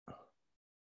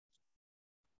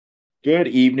Good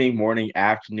evening, morning,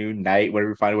 afternoon, night,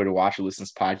 whatever you find a way to watch or listen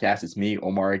to this podcast. It's me,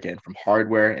 Omar, again from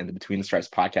Hardware and the Between the Stripes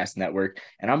podcast network.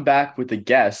 And I'm back with a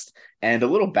guest and a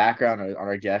little background on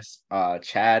our guest,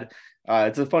 Chad.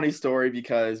 It's a funny story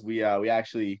because we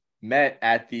actually met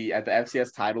at the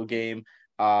FCS title game.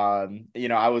 I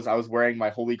was wearing my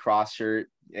Holy Cross shirt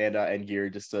and gear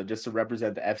just to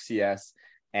represent the FCS.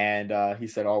 And he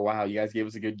said, "Oh wow, you guys gave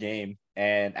us a good game,"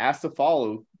 and asked to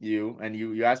follow you, and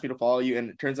you asked me to follow you, and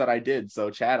it turns out I did. So,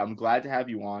 Chad, I'm glad to have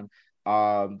you on.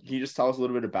 Can you just tell us a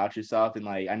little bit about yourself? And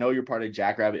like, I know you're part of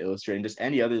Jackrabbit Illustrated, and just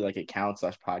any other like account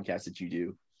slash podcast that you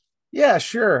do. Yeah,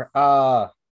 sure.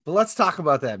 But let's talk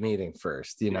about that meeting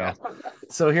first, Yeah,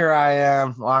 So here I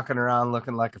am walking around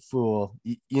looking like a fool.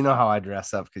 You know how I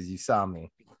dress up because you saw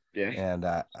me. yeah. And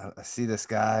I see this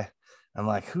guy. I'm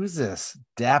like, who's this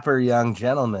dapper young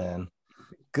gentleman?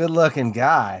 Good looking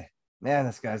guy. Man,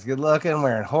 this guy's good looking,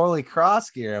 wearing Holy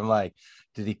Cross gear. I'm like,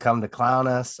 did he come to clown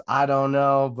us? I don't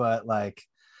know, but like,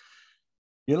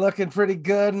 you're looking pretty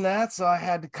good in that. So I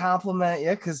had to compliment you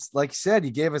because, like you said,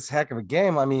 you gave us a heck of a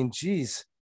game. I mean, geez,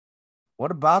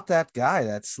 what about that guy,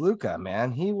 that Sluka,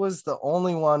 man? He was the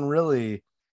only one really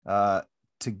uh,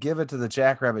 to give it to the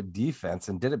Jackrabbit defense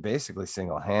and did it basically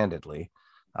single handedly.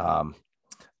 Um,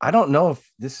 I don't know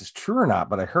if this is true or not,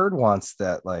 but I heard once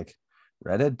that like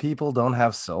redhead people don't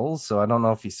have souls. So I don't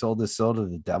know if he sold his soul to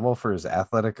the devil for his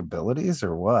athletic abilities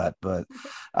or what, but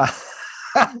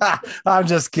uh, I'm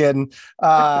just kidding.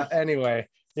 Anyway,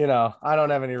 I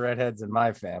don't have any redheads in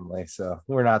my family, so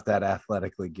we're not that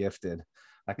athletically gifted.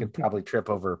 I could probably trip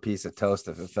over a piece of toast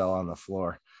if it fell on the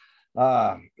floor.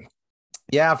 Uh,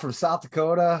 yeah, from South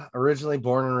Dakota, originally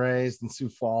born and raised in Sioux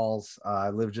Falls. I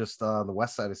live just on the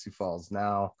west side of Sioux Falls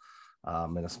now,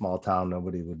 in a small town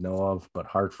nobody would know of, but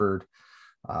Hartford.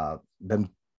 Been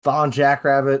following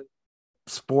Jackrabbit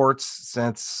sports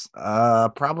since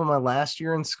probably my last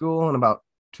year in school in about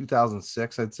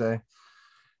 2006, I'd say.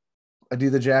 I do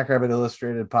the Jackrabbit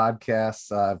Illustrated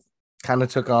podcast. Kind of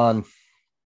took on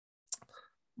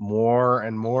more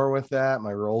and more with that.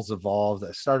 My roles evolved.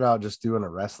 I started out just doing a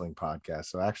wrestling podcast.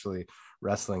 So actually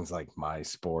wrestling's like my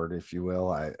sport, if you will.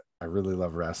 I really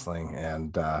love wrestling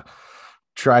and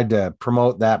tried to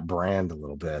promote that brand a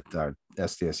little bit. Our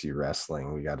SDSU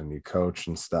wrestling. We got a new coach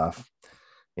and stuff.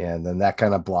 And then that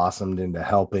kind of blossomed into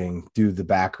helping do the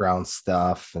background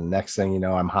stuff. And next thing you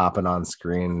know, I'm hopping on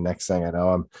screen. Next thing I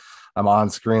know, I'm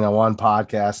on screen on one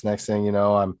podcast. Next thing you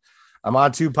know, I'm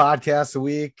on two podcasts a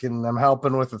week and I'm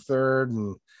helping with a third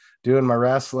and doing my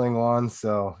wrestling one.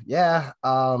 So yeah,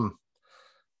 I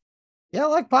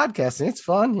like podcasting. It's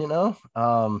fun.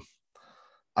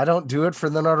 I don't do it for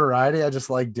the notoriety. I just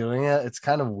like doing it. It's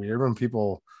kind of weird when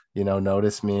people,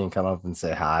 notice me and come up and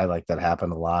say hi. Like that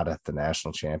happened a lot at the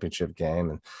national championship game.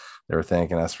 And they were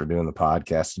thanking us for doing the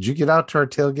podcast. Did you get out to our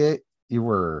tailgate? You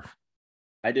were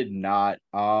I did not.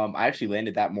 I actually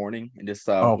landed that morning and just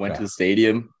went okay. to the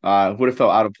stadium. Would have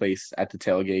felt out of place at the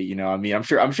tailgate. I mean,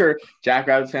 I'm sure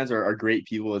Jackrabbits fans are great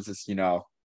people. It's just Yeah.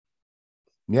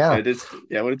 it just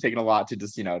yeah, it would have taken a lot to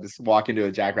just walk into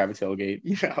a Jackrabbit tailgate.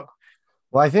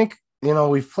 Well, I think,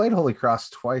 we've played Holy Cross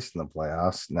twice in the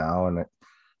playoffs now, and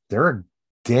they're a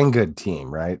dang good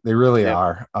team, right? They really Yep.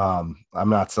 are. I'm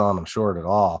not selling them short at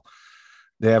all.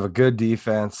 They have a good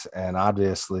defense, and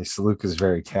obviously Saluk is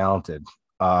very talented.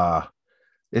 Uh,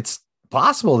 it's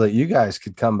possible that you guys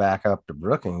could come back up to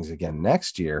Brookings again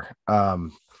next year.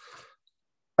 I'm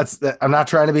not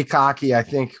trying to be cocky. I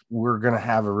think we're going to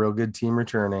have a real good team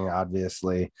returning,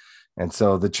 obviously. And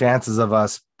so the chances of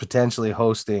us potentially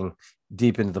hosting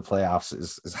deep into the playoffs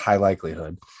is high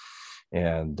likelihood.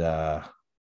 And I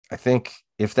think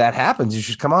if that happens, you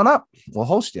should come on up. We'll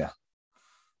host you.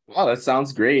 Wow, that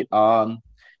sounds great.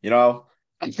 You know,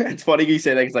 it's funny you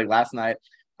say that because like last night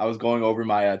I was going over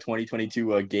my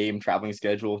 2022 game traveling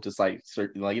schedule, just like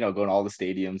certain like going to all the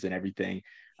stadiums and everything.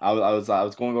 I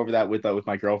was going over that with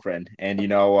my girlfriend,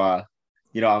 and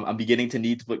I'm beginning to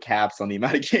need to put caps on the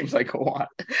amount of games I go on.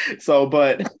 So,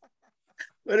 but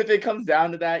if it comes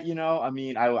down to that, I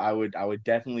mean, I would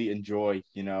definitely enjoy,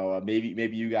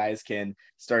 maybe you guys can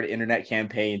start an internet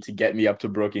campaign to get me up to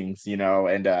Brookings,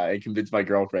 and convince my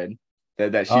girlfriend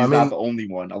that I she's not mean, the only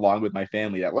one, along with my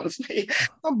family, that loves me.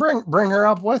 I'll bring her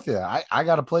up with you. I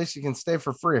got a place you can stay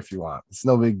for free if you want. It's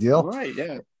no big deal. Right?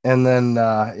 Yeah. And then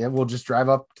yeah, we'll just drive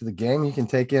up to the game. You can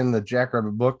take in the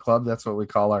Jackrabbit Book Club. That's what we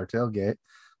call our tailgate.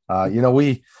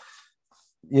 We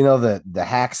the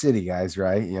Hack City guys,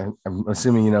 right? I'm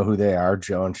assuming you know who they are,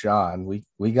 Joe and Sean.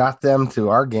 We got them to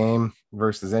our game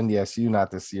versus NDSU, not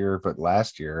this year, but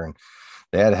last year, and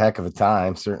they had a heck of a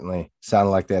time. Certainly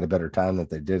sounded like they had a better time than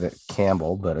they did at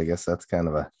Campbell, but I guess that's kind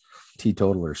of a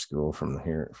teetotaler school from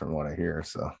what I hear.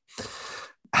 So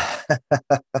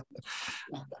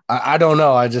I don't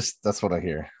know. That's what I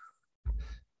hear.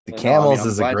 The No, I mean, Camels I'm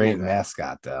is a glad to hear great that.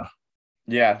 mascot, though.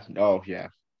 Yeah. Oh, yeah.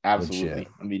 Legit. Absolutely.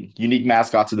 I mean, unique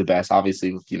mascots are the best.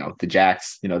 Obviously, with the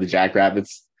Jacks, the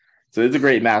Jackrabbits. So it's a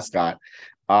great mascot.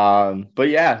 But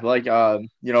yeah, like a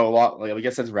lot. Like I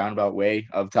guess that's a roundabout way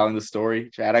of telling the story.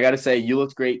 Chad, I gotta say, you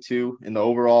looked great too in the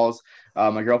overalls.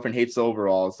 My girlfriend hates the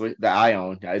overalls that I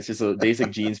own. It's just a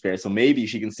basic jeans pair. So maybe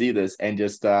she can see this and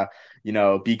just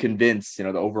be convinced. The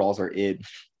overalls are it.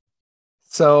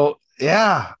 So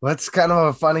yeah, that's kind of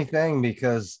a funny thing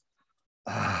because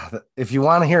if you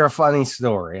want to hear a funny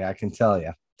story, I can tell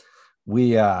you.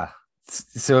 We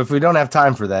so if we don't have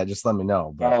time for that, just let me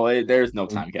know. But Oh, there's no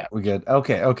time gap. we good.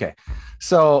 Okay.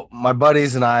 So my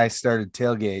buddies and I started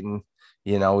tailgating.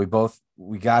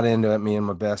 We got into it, me and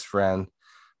my best friend.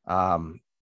 And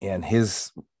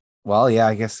yeah,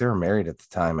 I guess they were married at the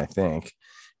time, I think.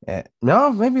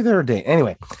 No, maybe they were dating.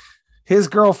 Anyway, his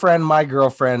girlfriend, my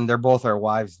girlfriend, they're both our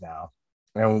wives now.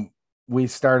 And we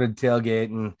started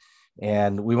tailgating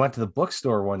and we went to the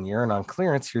bookstore one year, and on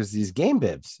clearance, here's these game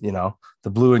bibs, the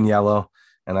blue and yellow.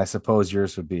 And I suppose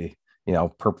yours would be,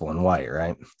 purple and white,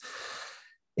 right?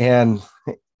 And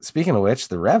speaking of which,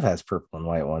 the Rev has purple and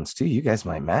white ones too. You guys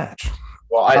might match.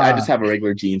 Well, I Uh, just have a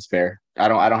regular jeans pair. I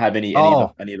don't have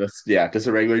oh, any of those. Yeah, just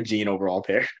a regular jean overall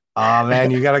pair. Oh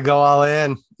man, you got to go all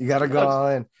in. You got to go all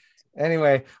in.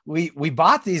 Anyway, we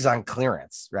bought these on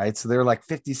clearance, right? So they're like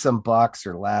 50 some bucks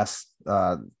or less,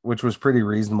 which was pretty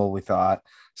reasonable, we thought.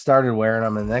 Started wearing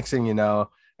them, and the next thing you know,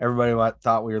 everybody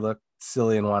thought we looked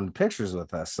silly and wanted pictures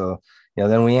with us. So,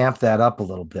 then we amped that up a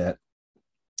little bit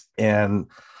and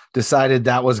decided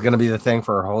that was going to be the thing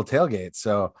for our whole tailgate.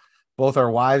 So both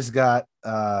our wives got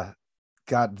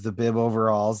the bib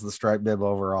overalls, the striped bib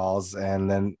overalls, and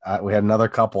then we had another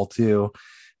couple too.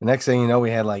 The next thing you know,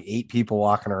 we had like 8 people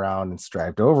walking around in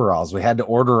striped overalls. We had to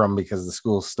order them because the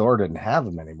school store didn't have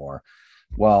them anymore.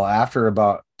 Well, after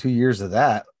about 2 years of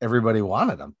that, everybody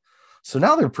wanted them. So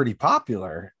now they're pretty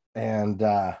popular. And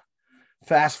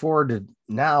fast forward to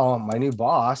now, my new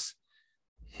boss,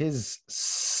 his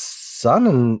son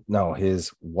and no, his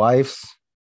wife's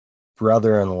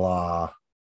brother-in-law.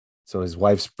 So his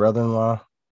wife's brother-in-law,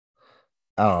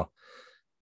 I don't know,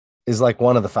 is like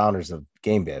one of the founders of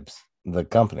Game Bibs, the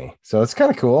company. So it's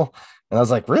kind of cool. And I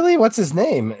was like, really? What's his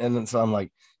name? And then, so I'm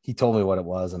like, he told me what it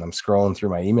was. And I'm scrolling through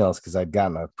my emails because I'd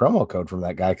gotten a promo code from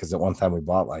that guy because at one time we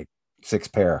bought like 6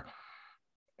 pair.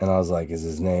 And I was like, is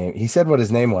his name? He said what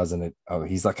his name was. And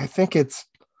he's like, I think it's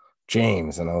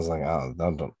James. And I was like, oh,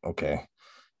 don't, okay.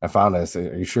 I found it. I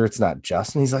said, are you sure it's not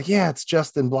Justin? He's like, yeah, it's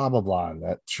Justin, blah, blah, blah. And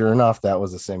that, sure enough, that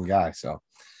was the same guy. So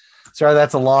sorry,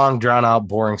 that's a long, drawn out,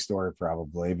 boring story,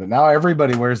 probably. But now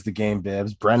everybody wears the game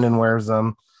bibs. Brendan wears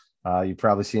them. You've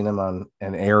probably seen them on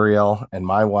an Ariel and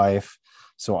my wife.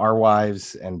 So our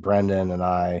wives and Brendan and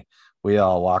I, we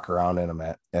all walk around in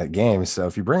them at games. So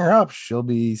if you bring her up, she'll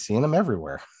be seeing them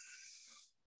everywhere.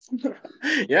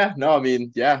 Yeah, no, I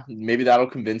mean, yeah, maybe that'll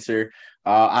convince her.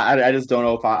 I just don't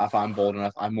know if I'm bold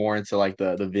enough. I'm more into like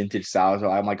the vintage style. So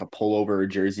I'm like a pullover or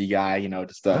jersey guy,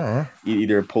 just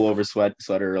either a pullover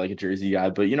sweater or like a jersey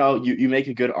guy. But you make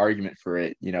a good argument for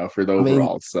it, for the I mean,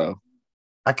 overalls. So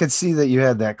I could see that you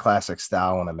had that classic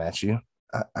style when I met you.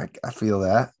 I feel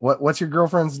that. What's your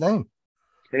girlfriend's name?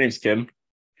 her name's Kim.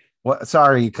 What?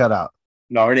 Sorry, you cut out.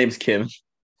 No, her name's Kim.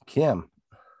 Kim.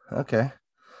 Okay.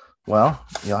 Well,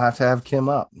 you'll have to have Kim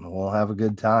up. We'll have a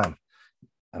good time.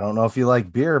 I don't know if you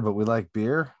like beer, but we like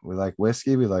beer. We like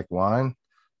whiskey. We like wine.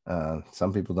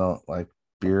 Some people don't like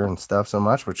beer and stuff so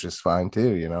much, which is fine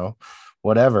too.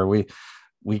 Whatever. We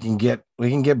can get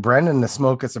Brendan to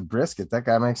smoke us a brisket. That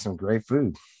guy makes some great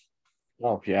food.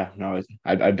 Oh yeah, no,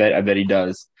 I bet he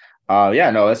does.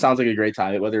 Yeah, no, that sounds like a great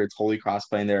time. Whether it's Holy Cross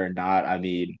playing there or not, I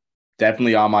mean,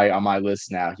 definitely on my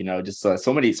list now. Just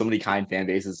so many kind fan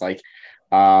bases. Like,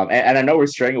 and I know we're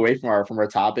straying away from our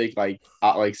topic, like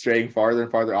straying farther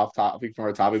and farther off topic from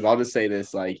our topic. But I'll just say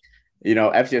this, like,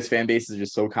 FCS fan bases are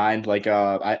just so kind. Like,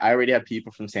 I already have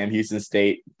people from Sam Houston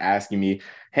State asking me,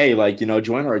 hey, like,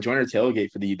 join our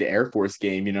tailgate for the Air Force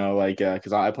game, like,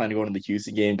 because I plan to go to the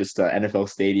Houston game, just NFL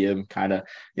stadium, kind of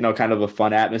a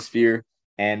fun atmosphere.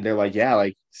 And they're like, yeah,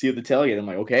 like, see you at the tailgate. I'm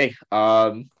like, okay,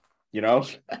 you know,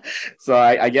 so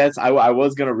I guess I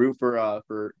was gonna root for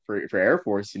Air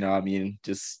Force. I mean,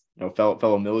 just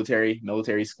fellow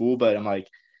military school, but I'm like,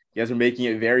 you guys are making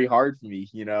it very hard for me,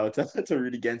 to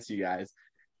root against you guys.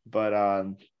 But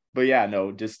but yeah,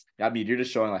 no, just I mean, you're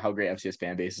just showing like how great FCS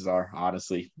fan bases are,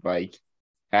 honestly. Like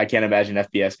I can't imagine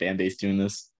FBS fan base doing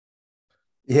this.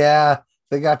 Yeah.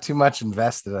 they got too much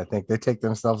invested. I think they take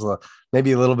themselves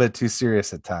maybe a little bit too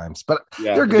serious at times, but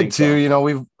Yeah, they're I good think too.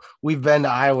 so. We've been to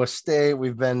Iowa State,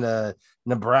 we've been to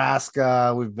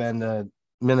Nebraska, we've been to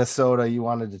Minnesota. You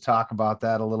wanted to talk about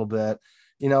that a little bit,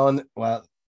 and well,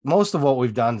 most of what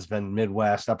we've done has been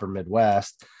Midwest, upper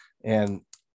Midwest, and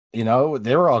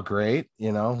they were all great. We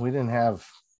didn't have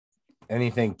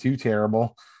anything too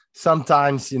terrible.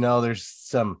 Sometimes, there's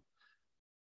some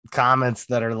comments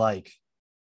that are like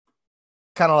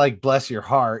kind of like bless your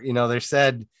heart. They're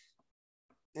said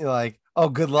like, oh,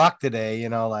 good luck today,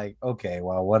 like, okay,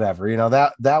 well, whatever.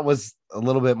 That was a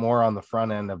little bit more on the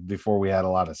front end of before we had a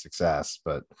lot of success.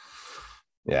 But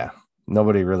yeah,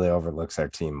 nobody really overlooks our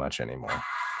team much anymore.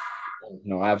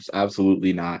 No,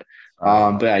 absolutely not. But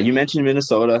Uh, yeah, you mentioned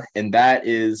Minnesota, and that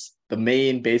is the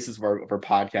main basis of our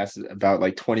podcast. Is about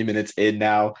like 20 minutes in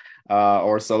now,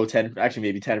 or so, 10, actually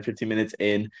maybe 10 or 15 minutes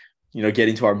in,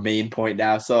 getting to our main point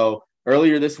now. So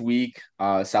earlier this week,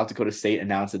 South Dakota State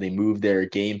announced that they moved their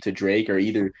game to Drake, or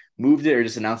either moved it or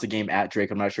just announced the game at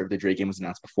Drake. I'm not sure if the Drake game was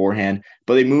announced beforehand,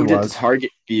 but they it moved it to was.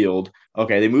 Target Field.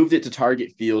 Okay, they moved it to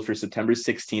Target Field for September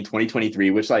 16th, 2023,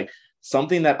 which like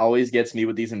something that always gets me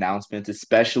with these announcements,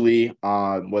 especially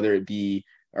whether it be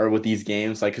or with these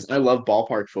games, like because I love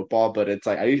ballpark football, but it's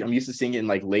like I'm used to seeing it in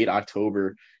like late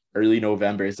October, early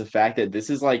November. Is the fact that this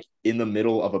is like in the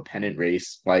middle of a pennant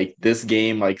race. Like this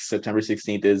game, like September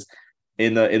 16th, is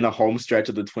in the home stretch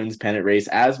of the Twins pennant race,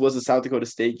 as was the South Dakota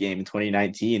State game in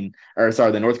 2019, or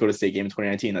sorry, the North Dakota State game in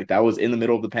 2019. Like that was in the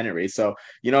middle of the pennant race. So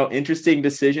interesting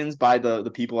decisions by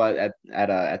the people at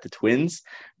the Twins.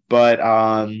 But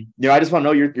I just want to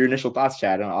know your initial thoughts,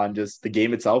 Chad, on just the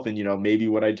game itself, and maybe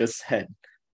what I just said.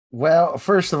 Well,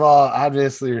 first of all,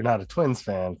 obviously you're not a Twins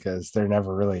fan because they're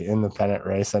never really in the pennant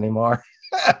race anymore.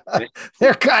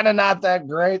 They're kind of not that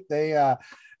great. They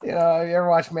you ever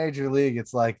watch Major League,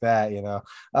 it's like that.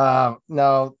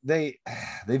 No,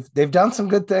 they've done some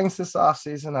good things this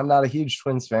offseason. I'm not a huge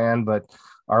Twins fan, but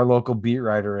our local beat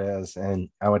writer is, and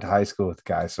I went to high school with the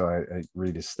guy, so I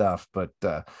read his stuff. But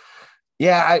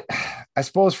yeah, I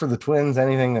suppose for the Twins,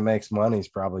 anything that makes money is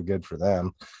probably good for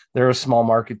them. They're a small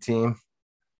market team.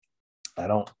 I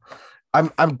don't.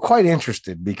 I'm quite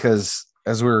interested because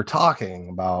as we were talking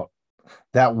about,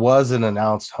 that was an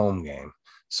announced home game.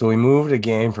 So we moved a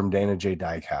game from Dana J.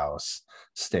 Dykehouse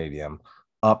Stadium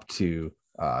up to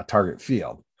Target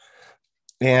Field,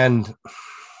 and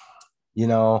you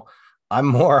know, I'm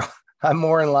more I'm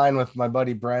more in line with my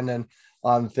buddy Brendan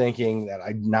on thinking that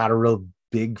I'm not a real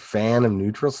big fan of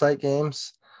neutral site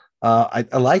games. I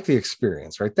like the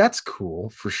experience, right? That's cool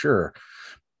for sure,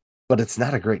 but it's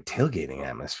not a great tailgating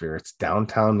atmosphere. It's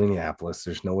downtown Minneapolis.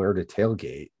 There's nowhere to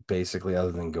tailgate basically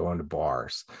other than going to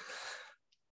bars.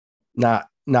 Not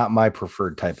my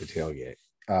preferred type of tailgate.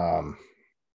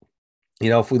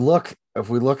 If we look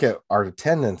at our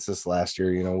attendance this last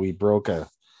year, we broke our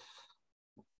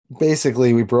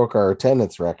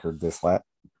attendance record this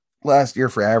last year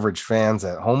for average fans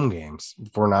at home games,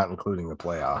 if we're not including the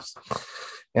playoffs.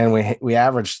 And we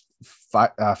averaged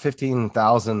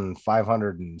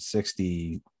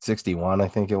 15,561, I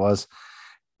think it was.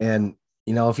 And,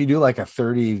 if you do like a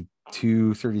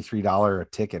 $33 a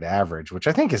ticket average, which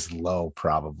I think is low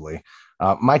probably.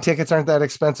 My tickets aren't that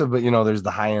expensive, but, there's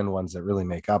the high end ones that really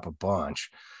make up a bunch.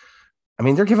 I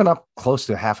mean, they're giving up close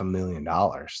to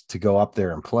 $500,000 to go up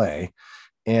there and play.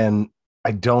 And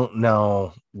I don't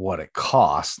know what it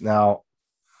costs. Now,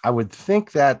 I would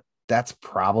think that that's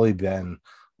probably been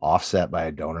offset by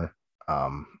a donor.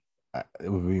 It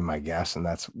would be my guess, and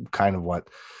that's kind of what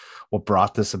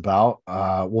brought this about.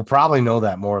 We'll probably know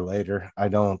that more later. I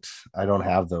don't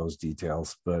have those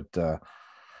details, but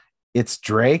it's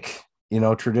Drake.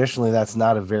 Traditionally that's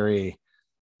not a very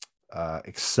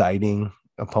exciting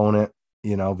opponent.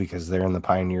 Because they're in the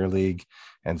Pioneer League,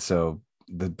 and so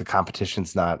the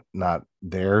competition's not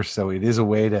there. So it is a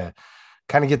way to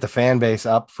kind of get the fan base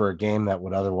up for a game that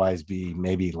would otherwise be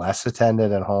maybe less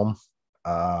attended at home.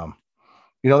 They're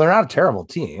not a terrible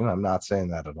team. I'm not saying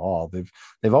that at all.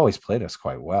 They've always played us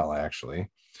quite well, actually.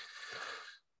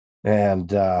 And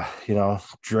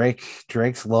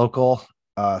Drake's local,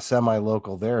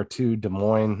 semi-local there too. Des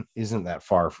Moines isn't that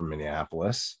far from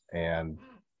Minneapolis, and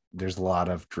there's a lot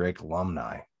of Drake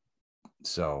alumni.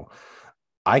 So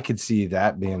I could see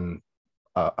that being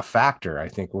a factor. I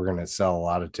think we're going to sell a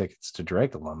lot of tickets to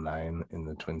Drake alumni in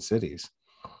the Twin Cities.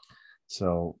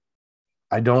 So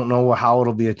I don't know how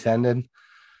it'll be attended.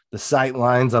 The sight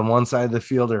lines on one side of the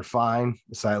field are fine.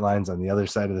 The sight lines on the other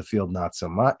side of the field, not so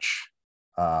much.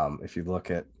 If you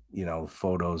look at,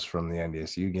 photos from the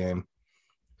NDSU game,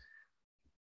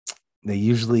 they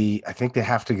usually, I think they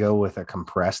have to go with a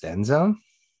compressed end zone,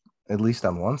 at least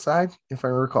on one side, if I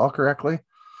recall correctly,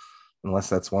 unless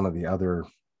that's one of the other,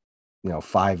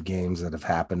 5 games that have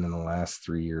happened in the last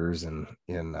 3 years in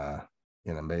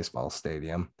a baseball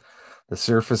stadium. The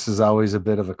surface is always a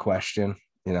bit of a question,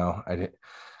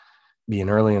 being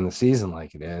early in the season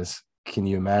like it is. Can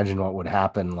you imagine what would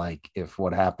happen, like if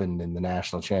what happened in the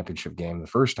national championship game the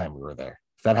first time we were there?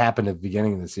 If that happened at the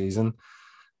beginning of the season,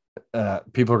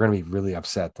 people are going to be really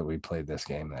upset that we played this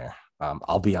game there.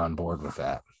 I'll be on board with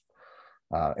that.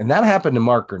 And that happened to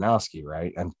Mark Gronowski,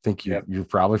 right? I think Yep. you're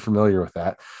probably familiar with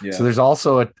that. Yeah. So there's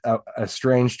also a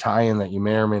strange tie-in that you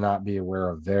may or may not be aware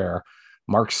of there.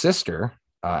 Mark's sister,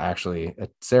 actually,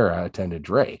 Sarah, attended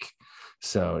Drake.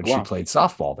 And she Wow. played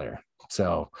softball there.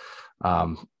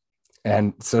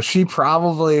 And so she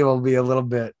probably will be a little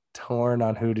bit torn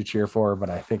on who to cheer for,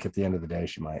 but I think at the end of the day,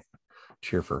 she might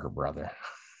cheer for her brother.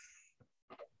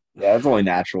 Yeah, it's only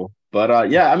natural.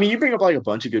 But yeah, I mean, you bring up like a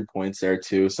bunch of good points there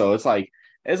too. So it's like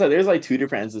there's like two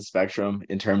different ends of the spectrum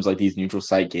in terms of like these neutral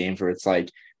site games where it's like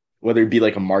whether it be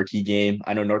like a marquee game.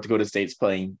 I know North Dakota State's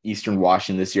playing Eastern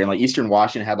Washington this year, and like Eastern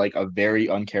Washington had like a very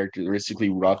uncharacteristically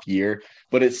rough year,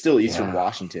 but it's still Eastern Yeah.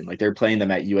 Washington. Like they're playing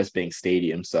them at US Bank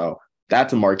Stadium. So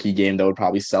that's a marquee game that would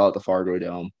probably sell at the Fargo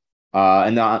Dome.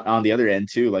 And on the other end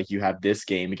too, like you have this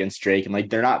game against Drake, and like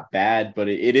they're not bad, but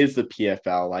it is the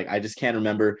PFL. Like I just can't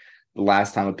remember the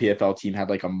last time a PFL team had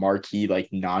like a marquee like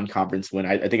non-conference win.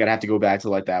 I think I'd have to go back to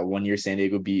like that 1 year San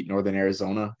Diego beat Northern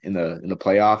Arizona in the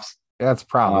playoffs. That's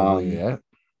probably Um, it.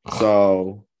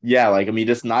 so yeah, like I mean,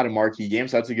 just not a marquee game.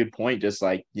 So that's a good point. Just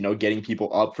like getting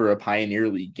people up for a Pioneer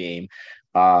League game.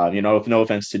 If no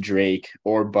offense to Drake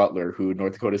or Butler, who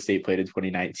North Dakota State played in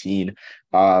 2019.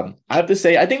 I have to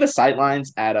say, I think the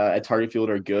sidelines at Target Field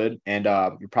are good, and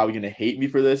you're probably gonna hate me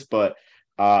for this, but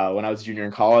when I was a junior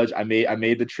in college, I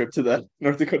made the trip to the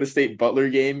North Dakota State Butler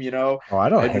game. Oh, I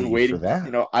don't I've been hate you for waiting.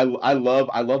 that. I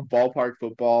love ballpark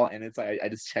football, and it's like I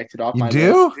just checked it off You my list.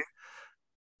 do?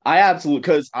 I absolutely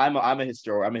because I'm a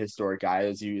historic guy,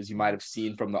 as you might have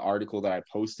seen from the article that I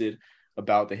posted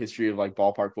about the history of like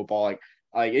ballpark football. Like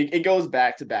it goes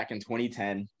back in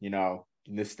 2010.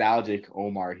 Nostalgic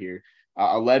Omar here.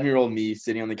 11-year-old me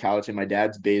sitting on the couch in my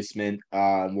dad's basement,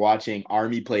 watching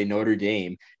Army play Notre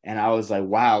Dame, and I was like,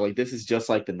 wow, like this is just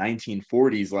like the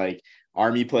 1940s. Like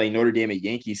Army playing Notre Dame at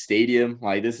Yankee Stadium.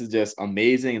 Like this is just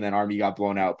amazing. And then Army got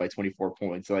blown out by 24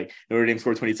 points. Like Notre Dame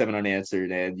scored 27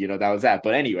 unanswered, and that was that.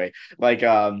 But anyway, like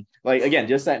again,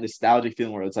 just that nostalgic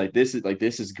feeling where it's like this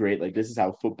is great. Like this is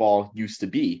how football used to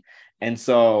be. And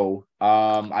so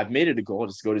I've made it a goal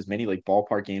just to go to as many like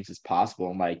ballpark games as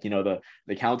possible. And like, the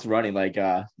count's running like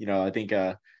I think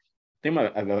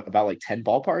about like 10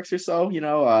 ballparks or so,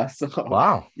 so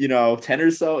Wow. 10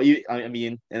 or so. I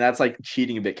mean, and that's like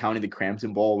cheating a bit, counting the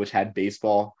Crampton Bowl, which had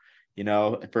baseball,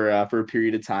 for a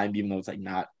period of time, even though it's like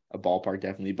not a ballpark,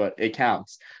 definitely, but it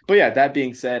counts. But yeah, that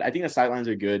being said, I think the sidelines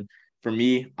are good. For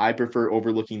me, I prefer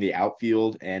overlooking the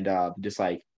outfield and just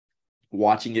like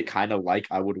watching it kind of like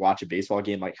I would watch a baseball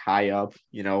game, like high up,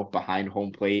 behind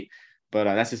home plate. But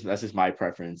that's just my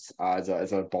preference as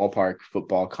a ballpark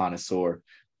football connoisseur.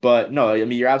 But no, I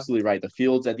mean you're absolutely right. The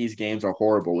fields at these games are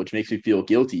horrible, which makes me feel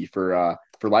guilty for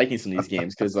liking some of these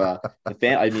games because the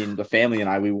family and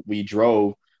I we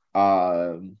drove.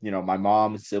 My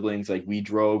mom and siblings, like we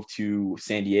drove to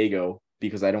San Diego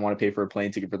because I didn't want to pay for a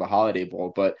plane ticket for the Holiday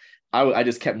Bowl, but I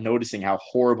just kept noticing how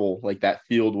horrible like that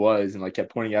field was, and like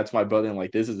kept pointing out to my brother and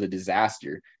like this is a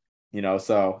disaster.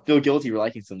 So feel guilty for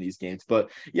liking some of these games.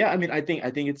 But yeah, I mean, I think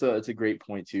it's a great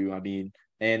point too. I mean,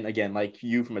 and again, like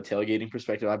you from a tailgating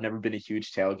perspective, I've never been a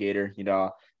huge tailgater.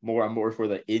 I'm more for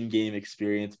the in-game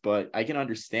experience, but I can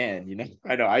understand.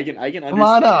 I know I can Come on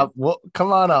understand. up. Well,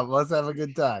 come on up. Let's have a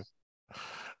good time.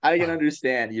 I can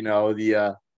understand.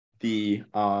 The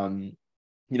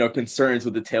concerns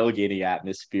with the tailgating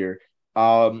atmosphere.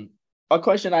 Um, a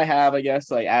question I have, I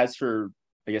guess, like as for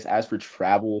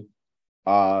travel,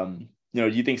 do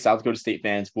you think South Dakota State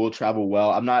fans will travel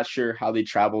well? I'm not sure how they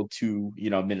traveled to,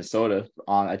 Minnesota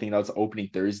on, I think that was opening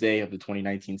Thursday of the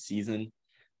 2019 season,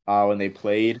 when they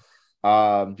played.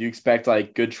 Do you expect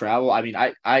like good travel? I mean,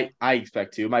 I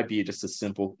expect to. It might be just a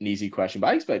simple and easy question, but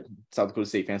I expect South Dakota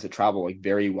State fans to travel like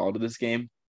very well to this game.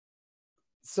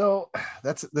 So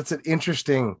that's an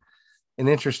interesting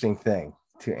thing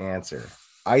to answer.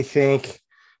 I think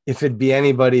if it'd be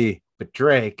anybody but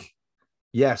Drake,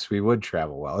 yes, we would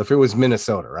travel well. If it was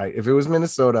Minnesota, right? If it was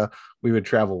Minnesota, we would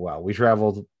travel well. We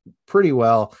traveled pretty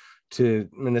well to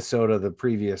Minnesota the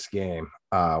previous game.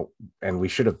 uh, and we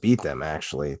should have beat them.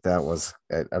 Actually, that was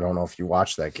I don't know if you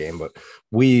watched that game, but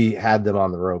we had them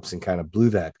on the ropes and kind of blew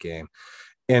that game.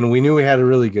 And we knew we had a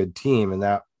really good team,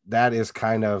 and that is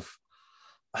kind of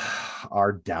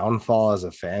our downfall as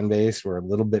a fan base. We're a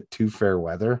little bit too fair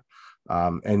weather.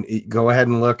 Go ahead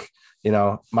and look.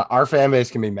 Our fan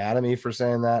base can be mad at me for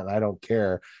saying that, and I don't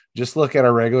care. Just look at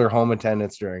our regular home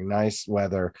attendance during nice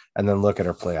weather, and then look at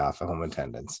our playoff home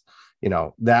attendance.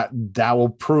 That will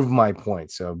prove my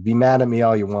point. So be mad at me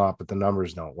all you want, but the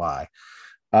numbers don't lie.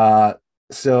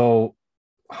 So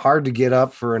hard to get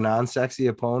up for a non-sexy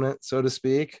opponent, so to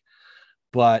speak,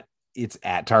 but it's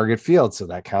at Target Field, so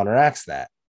that counteracts that,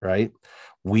 right?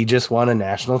 We just won a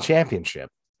national championship.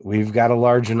 We've got a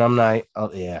large alumni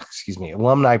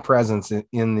presence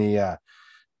in the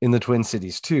Twin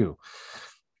Cities too.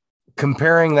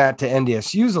 Comparing that to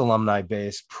NDSU's alumni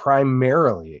base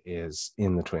primarily is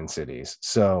in the Twin Cities.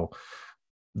 So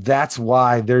that's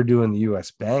why they're doing the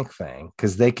US Bank thing,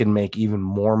 because they can make even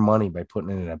more money by putting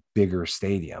it in a bigger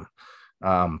stadium.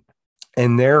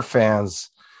 And their fans,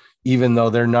 even though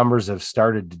their numbers have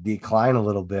started to decline a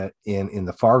little bit in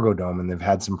the Fargo Dome, and they've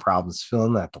had some problems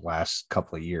filling that the last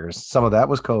couple of years. Some of that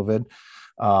was COVID.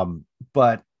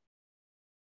 But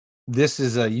this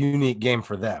is a unique game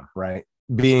for them, right?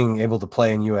 Being able to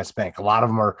play in US Bank. A lot of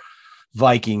them are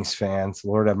Vikings fans.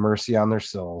 Lord have mercy on their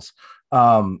souls.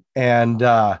 So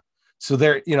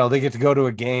they're, they get to go to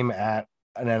a game at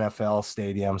an NFL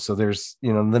stadium. So there's,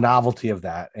 the novelty of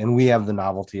that. And we have the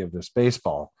novelty of this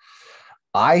baseball.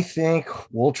 I think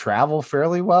we'll travel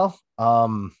fairly well. I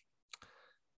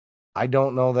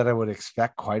don't know that I would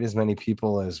expect quite as many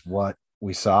people as what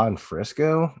we saw in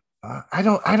Frisco. I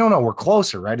don't know. We're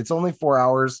closer, right? It's only 4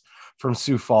 hours from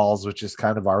Sioux Falls, which is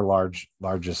kind of our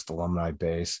largest alumni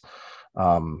base.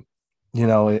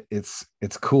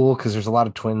 It's cool because there's a lot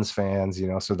of Twins fans,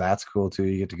 so that's cool too.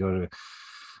 You get to go to.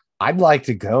 I'd like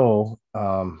to go,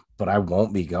 but I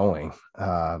won't be going.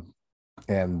 I'm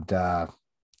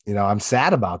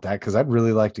sad about that because I'd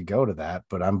really like to go to that,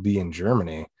 but I'm in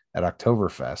Germany at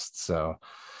Oktoberfest. So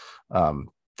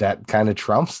that kind of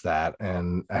trumps that.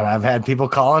 And I've had people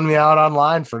calling me out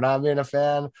online for not being a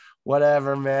fan.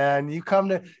 Whatever, man. You come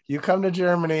to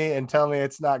Germany and tell me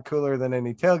it's not cooler than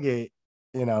any tailgate,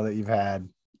 that you've had.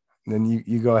 Then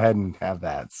you go ahead and have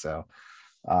that. So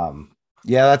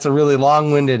that's a really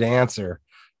long-winded answer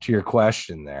to your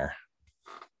question there.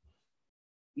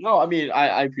 No, I mean,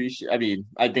 I appreciate. I mean,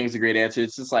 I think it's a great answer.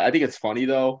 It's just like I think it's funny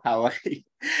though how like,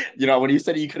 when you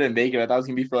said you couldn't make it, I thought it was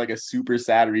gonna be for like a super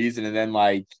sad reason, and then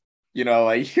like,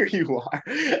 like here you are,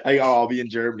 like oh, I'll be in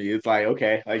Germany. It's like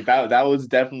okay, like that was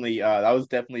definitely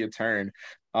a turn.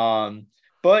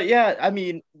 But yeah, I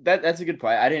mean that's a good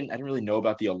point. I didn't really know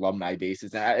about the alumni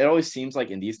bases, and it always seems like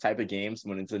in these type of games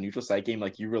when it's a neutral site game,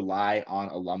 like you rely on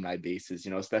alumni bases,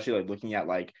 especially like looking at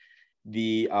like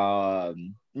the a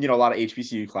lot of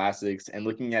HBCU classics, and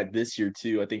looking at this year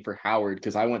too. I think for Howard,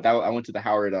 because I went to the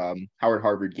Howard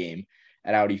Harvard game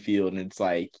at Audi Field, and it's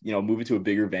like moving to a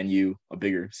bigger venue, a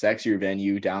bigger sexier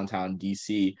venue downtown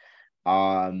DC.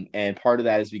 And part of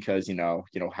that is because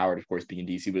Howard of course being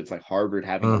in DC, but it's like Harvard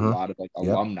having a lot of like Yep.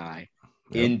 alumni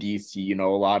in DC. A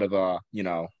lot of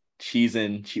cheese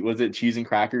and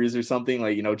crackers or something,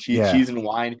 like cheese and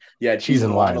wine. Yeah, Cheese cheese and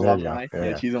and wine wine. There you go. alumni. Yeah,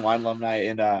 Yeah. cheese and wine alumni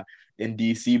in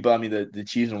DC. But I mean the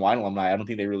cheese and wine alumni, I don't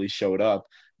think they really showed up.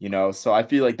 So I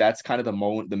feel like that's kind of the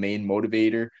main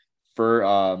motivator for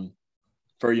a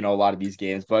lot of these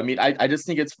games. But I mean, I just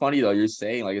think it's funny though. You're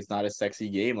saying like it's not a sexy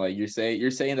game. Like you're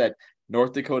saying that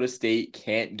North Dakota State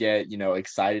can't get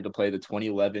excited to play the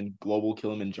 2011 Global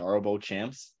Kilimanjaro Bowl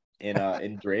champs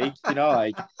in Drake.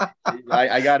 Like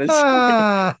I gotta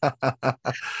say,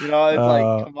 it's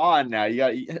like come on now.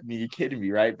 I mean, you're kidding me,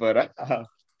 right? But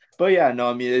yeah, no,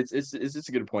 I mean it's just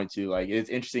a good point too. Like it's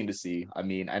interesting to see. I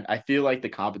mean, I feel like the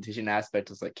competition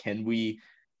aspect is like, can we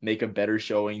make a better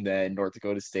showing than North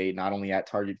Dakota State, not only at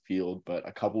Target Field, but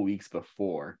a couple weeks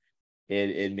before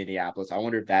in Minneapolis? I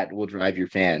wonder if that will drive your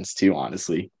fans too,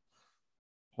 honestly.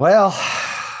 Well,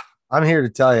 I'm here to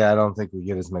tell you, I don't think we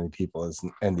get as many people as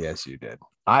NDSU did.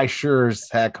 I sure as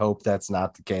heck hope that's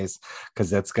not the case, because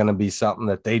that's going to be something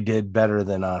that they did better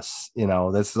than us.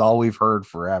 This is all we've heard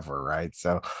forever, right?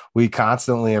 So we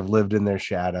constantly have lived in their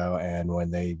shadow. And when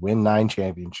they win 9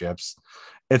 championships,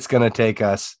 it's going to take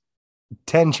us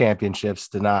 10 championships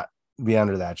to not be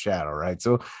under that shadow, right?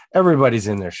 So everybody's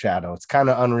in their shadow. It's kind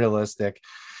of unrealistic,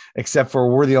 except for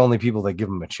we're the only people that give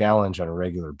them a challenge on a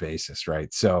regular basis,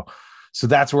 right? So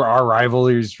that's where our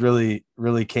rivalries really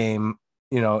came,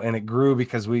 and it grew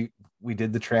because we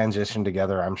did the transition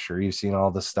together. I'm sure you've seen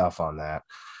all the stuff on that.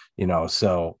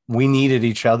 So we needed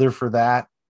each other for that.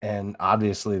 And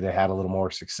obviously they had a little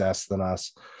more success than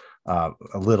us. A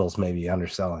little's maybe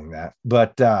underselling that,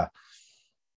 but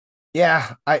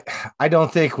yeah, I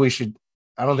don't think we should.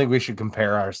 I don't think we should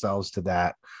compare ourselves to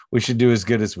that. We should do as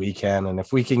good as we can, and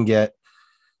if we can get,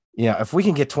 if we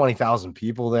can get 20,000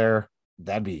 people there,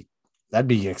 that'd be that'd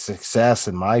be a success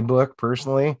in my book.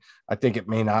 Personally, I think it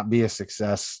may not be a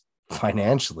success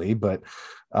financially, but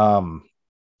um,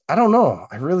 I don't know.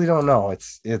 I really don't know.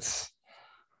 It's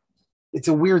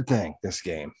a weird thing, this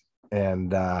game,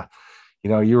 and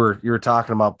you were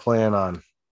talking about playing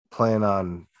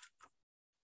on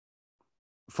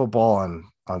football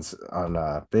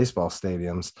on baseball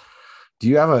stadiums. Do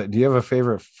you have a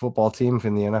favorite football team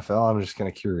in the NFL? I'm just kind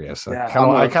of curious. I Yeah, kind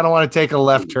of I kind of want to take a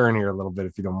left turn here a little bit,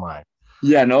 if you don't mind.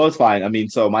 yeah, no, it's fine. I mean,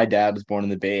 so my dad was born in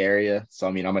the Bay Area, so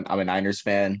I mean, I'm a Niners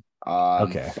fan.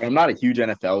 Okay. But I'm not a huge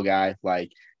NFL guy.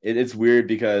 Like, it's weird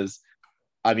because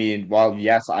I mean, while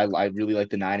yes, I really like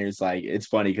the Niners. Like, it's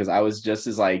funny because I was just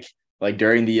as like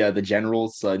during the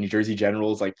Generals, New Jersey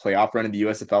Generals like playoff run in the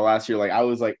USFL last year. Like, I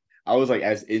was like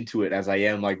as into it as I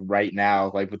am like right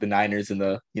now, like with the Niners in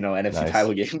the NFC Nice.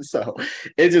 title game. So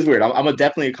it's just weird. I'm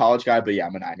definitely a college guy, but yeah,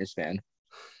 I'm a Niners fan.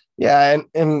 Yeah,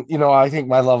 and I think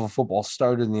my love of football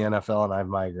started in the NFL, and I've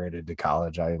migrated to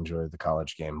college. I enjoy the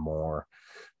college game more,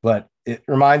 but it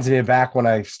reminds me of back when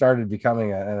I started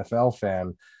becoming an NFL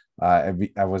fan.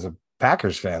 I was a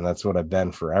Packers fan. That's what I've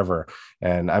been forever.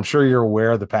 And I'm sure you're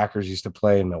aware the Packers used to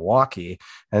play in Milwaukee,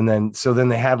 and then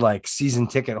they had like season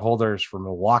ticket holders for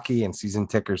Milwaukee and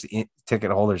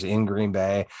ticket holders in Green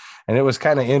Bay, and it was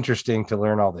kind of interesting to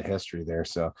learn all the history there.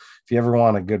 So if you ever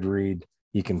want a good read,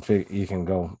 you can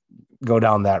go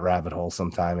down that rabbit hole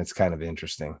sometime. It's kind of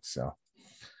interesting. So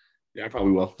Yeah, I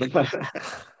probably will.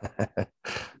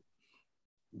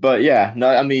 But yeah, no,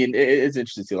 I mean it's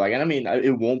interesting too. Like, and I mean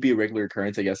it won't be a regular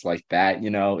occurrence, I guess, like that.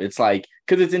 It's like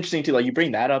because it's interesting too. Like you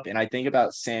bring that up, and I think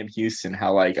about Sam Houston,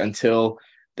 how like until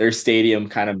their stadium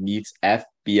kind of meets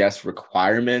FBS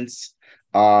requirements,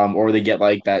 or they get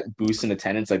like that boost in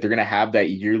attendance, like they're gonna have that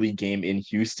yearly game in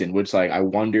Houston, which like I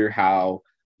wonder how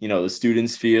the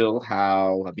students feel,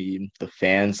 how I mean the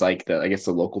fans, like the I guess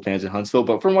the local fans in Huntsville.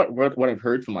 But from what I've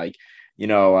heard from like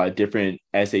different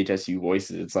SHSU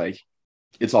voices, it's like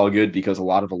it's all good because a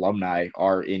lot of alumni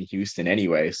are in Houston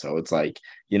anyway. So it's like,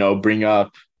 bring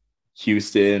up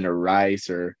Houston or Rice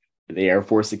or the Air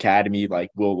Force Academy, like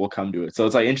we'll come to it. So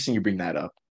it's like interesting you bring that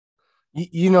up.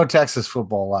 you know Texas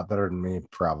football a lot better than me,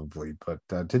 probably, but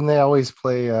didn't they always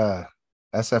play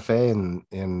SFA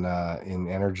in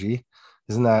Energy?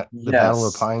 Isn't that the Battle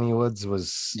of Yes. Piney Woods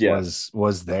was Yes. was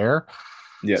was there?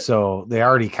 Yeah. So they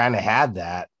already kind of had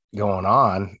that going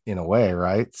on in a way,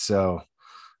 right? So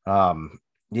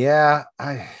yeah,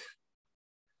 I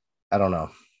don't know.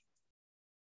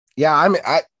 Yeah,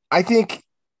 I think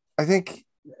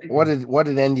what did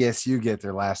NDSU get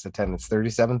their last attendance?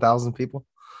 37,000 people.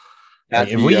 Like At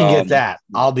if the we can get that,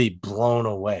 I'll be blown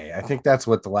away. I think that's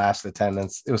what the last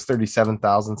attendance. It was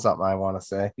 37,000 something, I want to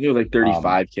say. it was like Um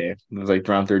 35K. It was like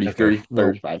around 30, okay, 30,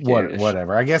 well, 35K ish.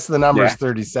 whatever. I guess the number Yeah. is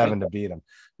 37 to beat them.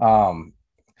 Um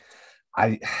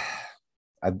I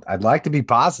I'd like to be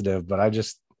positive, but I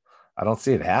don't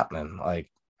see it happening.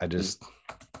 Like I just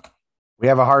we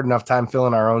have a hard enough time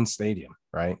filling our own stadium,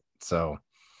 right? So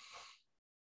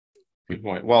Good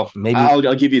point. Well, maybe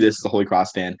I'll give you this as a Holy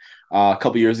Cross fan. A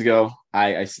couple years ago,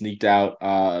 I sneaked out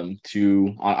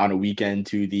to on a weekend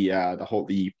to the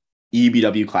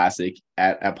EBW Classic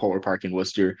at Polar Park in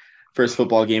Worcester. First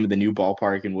football game of the new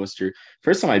ballpark in Worcester.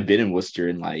 First time I've been in Worcester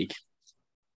in like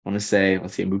I want to say,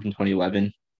 let's see, I moved in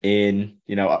 2011. In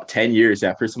 10 years,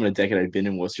 yeah, first time in a decade I'd been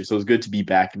in Worcester, so it was good to be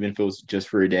back, even if it was just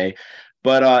for a day.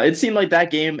 But it seemed like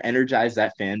that game energized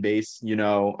that fan base.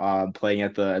 Playing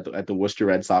at the Worcester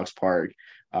Red Sox park,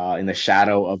 in the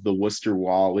shadow of the Worcester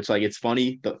Wall. Which like it's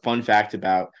funny. The fun fact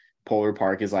about Polar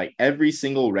Park is like every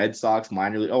single Red Sox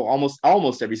minor league,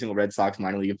 almost every single Red Sox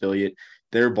minor league affiliate,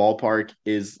 their ballpark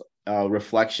is a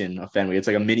reflection of Fenway. It's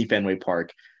like a mini Fenway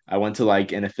Park. I went to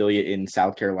like an affiliate in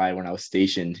South Carolina when I was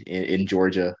stationed in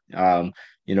Georgia,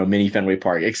 mini Fenway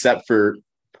Park, except for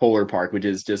Polar Park, which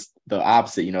is just the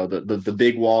opposite. The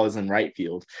big wall is in right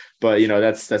field, but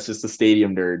that's just a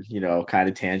stadium nerd, kind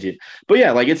of tangent. But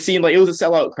yeah, like it seemed like it was a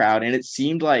sellout crowd, and it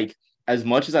seemed like as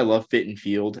much as I love Fit and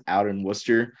Field out in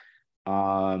Worcester,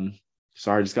 um,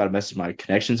 sorry, I just got a message. My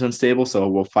connection's unstable, so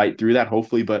we'll fight through that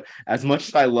hopefully. But as much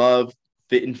as I love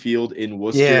Fit and Field in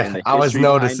Worcester and yeah, the I was history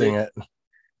behind noticing it, it.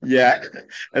 yeah,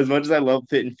 as much as I love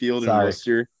Fit and Field in Sorry.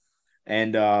 Worcester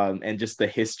and just the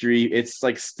history, it's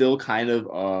like still kind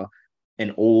of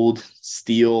an old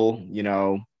steel,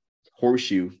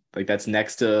 Horseshoe, like that's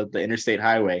next to the interstate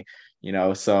highway,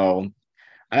 so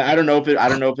I don't know if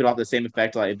it'll have the same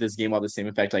effect, like if this game will have the same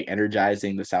effect, like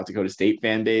energizing the South Dakota State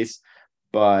fan base,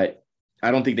 but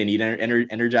I don't think they need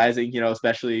energizing,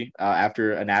 especially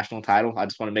after a national title. I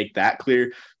just want to make that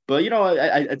clear. But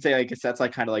I'd say I guess that's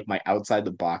like kind of like my outside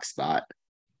the box thought.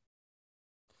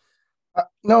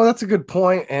 No, that's a good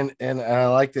point, and I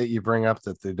like that you bring up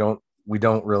that we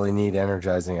don't really need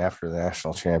energizing after the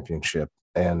national championship,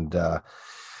 and I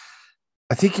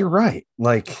think you're right.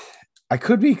 Like, I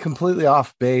could be completely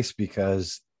off base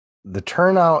because the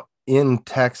turnout in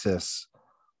Texas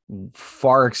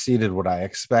far exceeded what I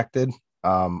expected.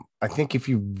 I think if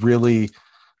you really,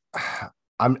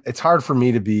 it's hard for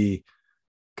me to be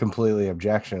completely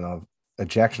objectionable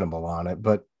on it,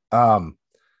 but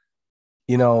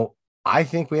you know, I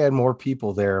think we had more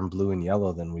people there in blue and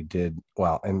yellow than we did.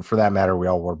 Well, and for that matter, we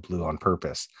all wore blue on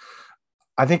purpose.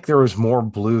 I think there was more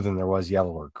blue than there was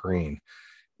yellow or green.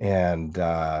 And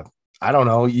I don't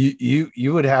know,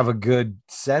 you would have a good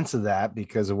sense of that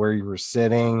because of where you were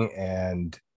sitting,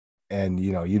 and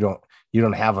you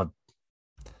don't have a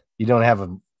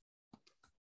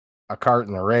cart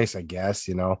in the race, I guess.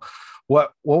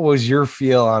 What was your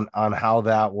feel on how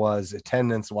that was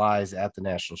attendance wise at the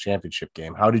national championship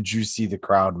game? How did you see the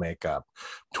crowd make up?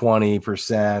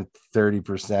 20%,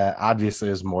 30%? Obviously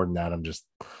it was more than that. I'm just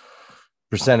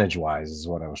percentage wise is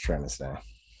what I was trying to say.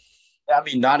 I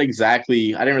mean, not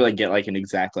exactly. I didn't really get like an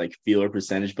exact like feel or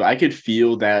percentage, but I could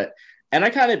feel that, and I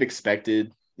kind of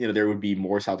expected, there would be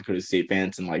more South Dakota State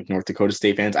fans and like North Dakota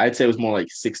State fans. I'd say it was more like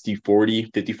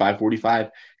 60-40, 55-45.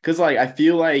 Because like I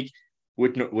feel like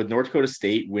with North Dakota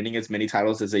State winning as many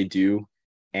titles as they do,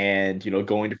 and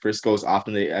going to Frisco as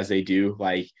often as they do,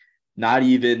 like not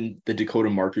even the Dakota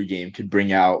Marker game could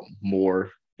bring out more,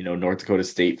 North Dakota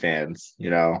State fans,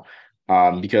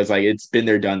 because like it's been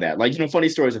there, done that. Like, funny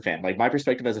story as a fan. Like my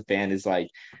perspective as a fan is like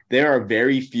there are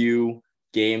very few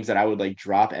games that I would like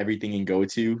drop everything and go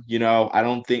to. I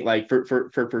don't think like for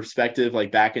perspective,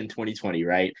 like back in 2020,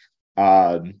 right?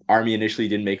 Army initially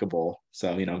didn't make a bowl.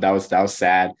 So, that was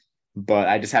sad. But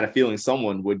I just had a feeling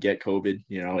someone would get COVID,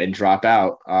 and drop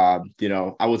out. I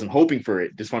wasn't hoping for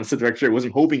it. Just want to set the record straight.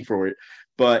 Wasn't hoping for it,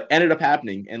 but ended up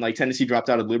happening. And like Tennessee dropped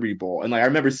out of Liberty Bowl. And like I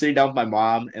remember sitting down with my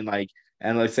mom and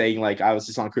saying like I was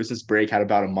just on Christmas break, had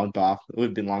about a month off. It would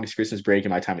have been longest Christmas break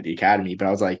in my time at the academy. But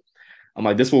I'm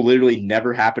like, this will literally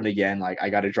never happen again. Like, I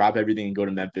got to drop everything and go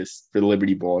to Memphis for the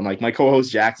Liberty Bowl. And like my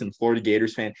co-host Jackson, Florida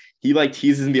Gators fan, he like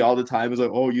teases me all the time. He's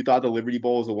like, "Oh, you thought the Liberty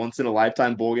Bowl was a once in a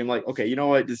lifetime bowl game?" Like, okay, you know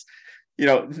what? Just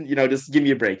just give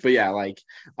me a break. But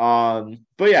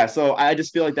yeah, so I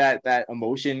just feel like that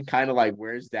emotion kind of like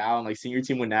wears down. Like seeing your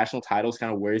team win national titles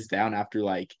kind of wears down after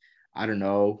like I don't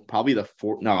know, probably the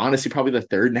fourth. No, honestly, probably the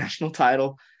third national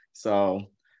title. So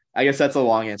I guess that's a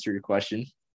long answer to your question.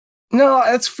 No,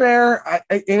 that's fair.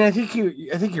 And I think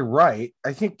you're right.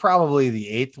 I think probably the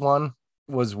eighth one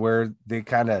was where they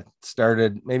kind of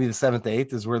started. Maybe the seventh,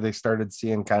 eighth is where they started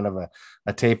seeing kind of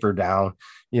a taper down.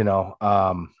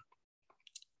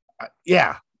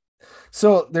 Yeah.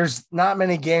 So there's not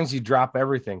many games you drop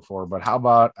everything for, but how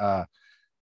about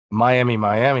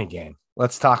Miami game?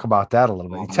 Let's talk about that a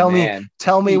little bit. Oh,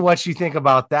 Tell me what you think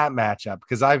about that matchup,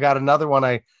 because I've got another one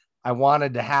I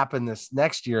wanted to happen this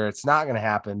next year. It's not going to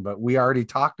happen, but we already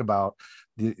talked about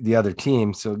the other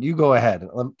team. So you go ahead.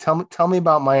 Tell me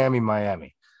about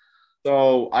Miami.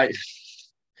 So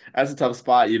that's a tough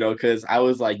spot, because I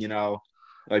was like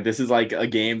this is like a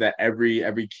game that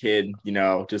every kid,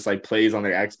 just like plays on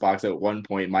their Xbox at one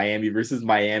point. Miami versus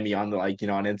Miami on the on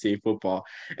NCAA football.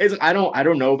 I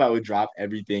don't know if I would drop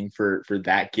everything for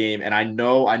that game. And I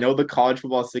know the college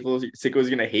football sickos are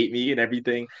gonna hate me and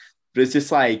everything, but it's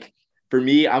just like for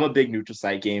me, I'm a big neutral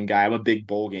site game guy. I'm a big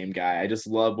bowl game guy. I just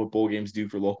love what bowl games do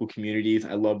for local communities.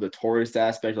 I love the tourist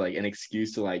aspect, like an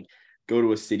excuse to like go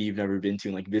to a city you've never been to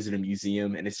and like visit a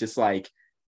museum. And it's just like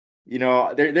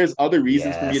there's other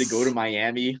reasons for me to go to Yes.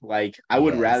 Miami. Like I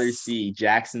would rather Yes. see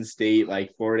Jackson State,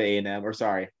 like Florida A&M, or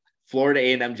sorry, Florida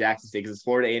A&M Jackson State, because it's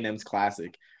Florida A&M's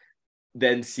classic,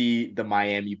 than see the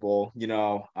Miami Bowl.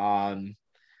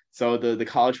 So the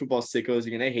college football sickos are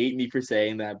gonna hate me for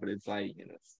saying that, but it's like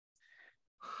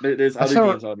there's That's other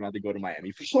all, games I would rather go to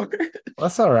Miami for.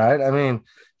 that's all right. I mean,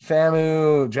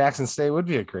 FAMU Jackson State would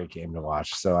be a great game to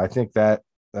watch. So I think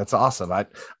that's awesome.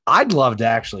 I'd love to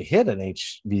actually hit an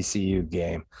HBCU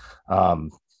game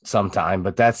sometime,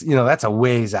 but that's a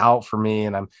ways out for me,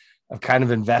 and I've kind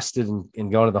of invested in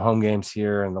going to the home games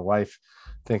here, and the wife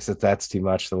thinks that that's too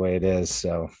much the way it is.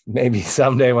 So maybe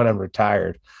someday when I'm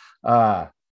retired.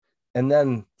 And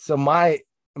then so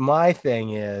my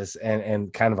thing is,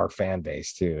 and kind of our fan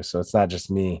base too. So it's not just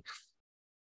me.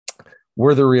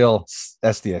 We're the real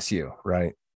SDSU,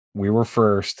 right? We were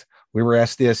first. We were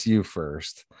SDSU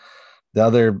first.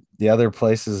 The other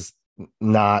places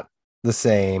not the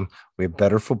same. We have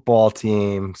better football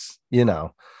teams, you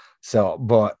know. So,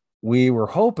 but we were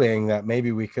hoping that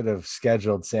maybe we could have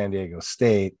scheduled San Diego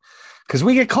State because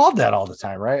we get called that all the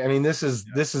time, right? I mean, this is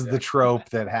the trope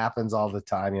that happens all the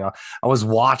time. You know, I was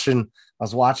watching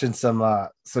some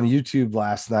YouTube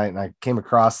last night, and I came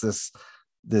across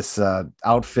this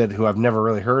outfit who I've never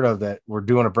really heard of that were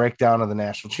doing a breakdown of the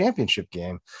national championship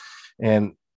game,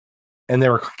 and they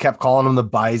were kept calling them the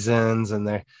Bisons, and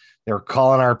they were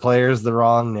calling our players the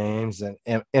wrong names, and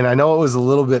I know it was a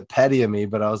little bit petty of me,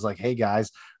 but I was like, hey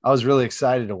guys, I was really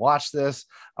excited to watch this.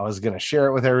 I was going to share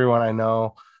it with everyone I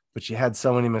know, but you had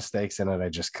so many mistakes in it, I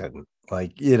just couldn't.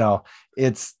 Like, you know,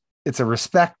 it's a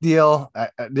respect deal. I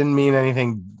didn't mean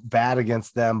anything bad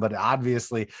against them, but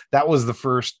obviously that was the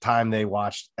first time they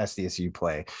watched SDSU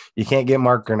play. You can't get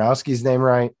Mark Gronowski's name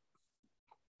right,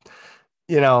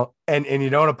 you know, and you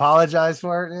don't apologize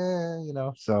for it, you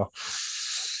know. So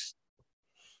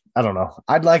I don't know.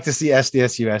 I'd like to see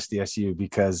SDSU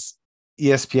because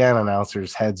ESPN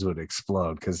announcers' heads would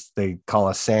explode because they call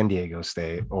us San Diego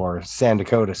State or San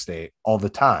Dakota State all the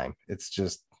time. It's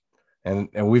just, and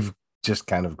we've just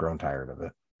kind of grown tired of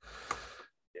it.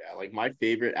 Yeah, like my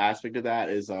favorite aspect of that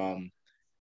is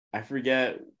I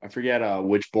forget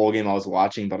which bowl game I was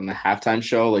watching, but on the halftime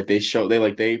show, like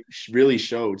they really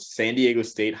showed San Diego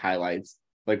State highlights,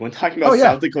 like when talking Oh about yeah.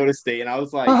 South Dakota State, and I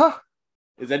was like, Uh-huh.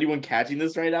 is anyone catching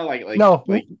this right now? No,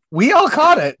 Like we all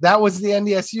caught it. That was the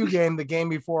NDSU game, the game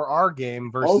before our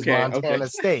game versus okay. Montana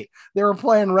State. They were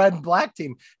playing red and black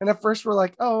team. And at first we're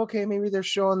like, oh, okay, maybe they're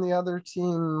showing the other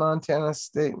team, Montana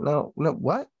State. No,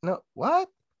 what? No, what?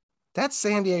 That's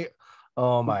San Diego.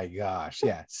 Oh my gosh.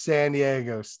 Yeah, San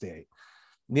Diego State.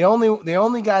 The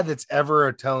only guy that's ever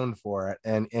atoned for it,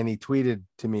 and he tweeted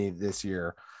to me this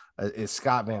year, is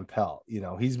Scott Van Pelt. You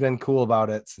know, he's been cool about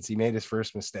it since he made his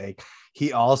first mistake.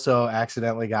 He also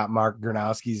accidentally got Mark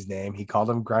Gronowski's name. He called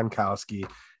him Gronkowski.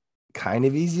 Kind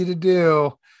of easy to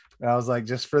do. And I was like,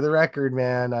 just for the record,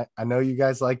 man, I know you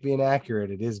guys like being accurate.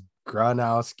 It is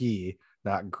Gronowski,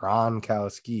 not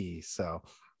Gronkowski. So,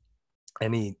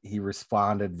 and he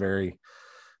responded very,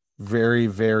 very,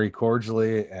 very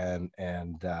cordially, and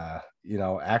you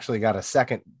know, actually got a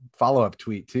second follow-up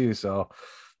tweet too. So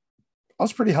I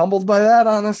was pretty humbled by that,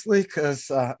 honestly, because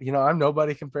you know, I'm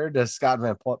nobody compared to Scott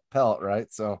Van Pelt,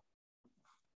 right? So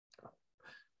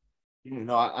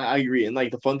No, I agree. And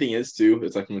like the fun thing is too,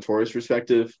 it's like from a tourist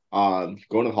perspective, going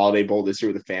to the Holiday Bowl this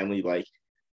year with the family, like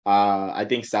I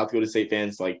think South Dakota State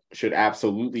fans like should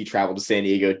absolutely travel to San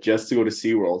Diego just to go to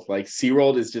SeaWorld. Like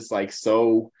SeaWorld is just like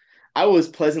so I was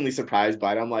pleasantly surprised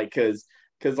by it. I'm like, cause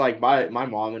like my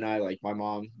mom and I, like my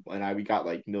mom and I, we got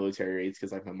like military rates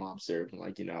because like my mom served, and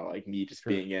like, you know, like me just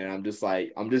sure. being in, I'm just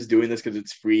like, I'm just doing this because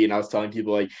it's free. And I was telling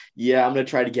people like, yeah, I'm gonna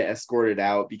try to get escorted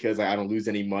out because like, I don't lose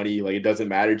any money. Like it doesn't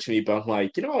matter to me. But I'm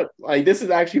like, you know what? Like this is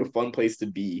actually a fun place to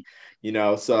be, you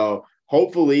know. So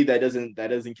hopefully that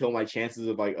doesn't kill my chances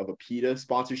of like of a PETA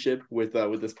sponsorship with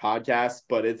this podcast.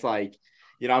 But it's like,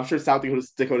 you know, I'm sure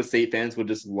Dakota State fans would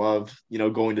just love, you know,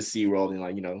 going to SeaWorld and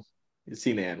like, you know,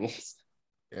 seeing the animals.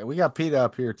 Yeah, we got PETA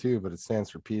up here too, but it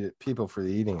stands for PETA, people for the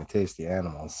eating of tasty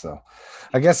animals. So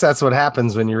I guess that's what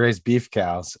happens when you raise beef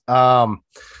cows.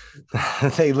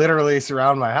 They literally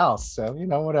surround my house. So, you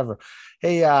know, whatever.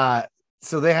 Hey,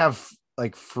 so they have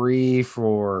like free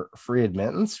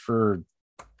admittance for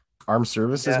armed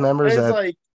services Yeah, members it's at.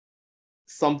 like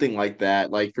something like that.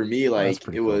 Like for me, Oh, that's like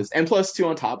pretty it cool. was, and plus two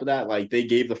on top of that, like they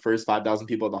gave the first 5,000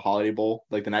 people at the Holiday Bowl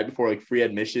like the night before like free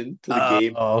admission to the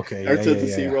game Oh, okay. or Yeah, to yeah, to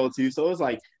yeah, yeah. SeaWorld too. So it was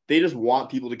like they just want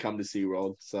people to come to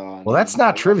SeaWorld. So I Well, that's mean, not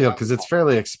like that, trivial that because was it's awesome.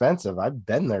 fairly expensive. I've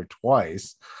been there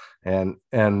twice, and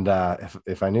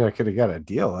if I knew I could have got a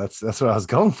deal, that's what I was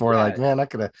going for. Like, Yeah, man, I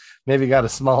could have maybe got a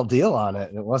small deal on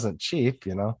it. It wasn't cheap,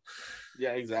 you know.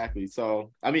 yeah, exactly.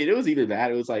 So I mean, it was either that.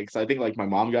 It was like, so I think like my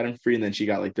mom got in free, and then she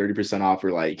got like 30% off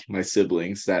for like my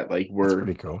siblings that like That's were,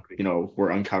 pretty cool. you know, were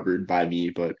uncovered by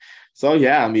me. But so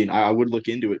yeah, I mean, I would look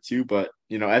into it too. But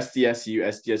you know, SDSU,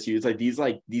 it's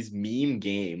like these meme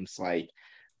games. Like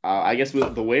I guess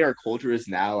with the way our culture is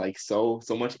now, like so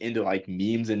much into like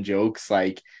memes and jokes,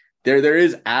 like there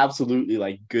is absolutely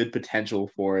like good potential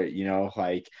for it, you know,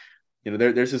 like you know,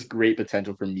 there's this great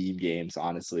potential for meme games,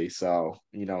 honestly. So,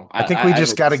 you know, I think we I'd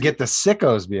just hope to got to see get it. the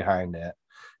sickos behind it.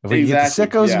 If we get the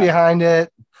Exactly. sickos Yeah. behind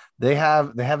it, they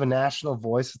have a national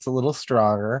voice. It's a little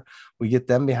stronger. We get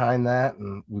them behind that,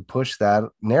 and we push that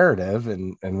narrative,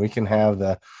 and we can have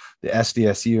the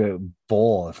SDSU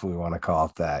bowl, if we want to call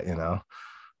it that.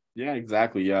 Yeah,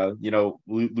 exactly. Yeah,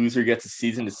 loser gets a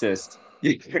season assist.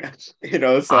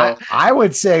 I So I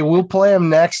would say we'll play them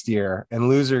next year, and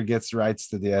loser gets rights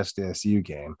to the SDSU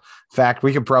game. In fact,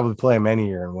 we could probably play them any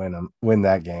year and win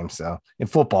that game. So in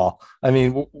football, I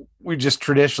mean, we just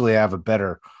traditionally have a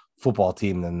better football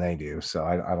team than they do. So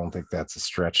I don't think that's a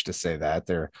stretch to say that.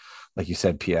 They're, like you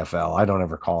said, PFL. I don't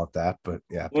ever call it that, but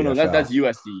yeah, well, no, that's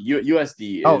PFL. USD.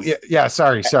 USD Oh yeah, is yeah.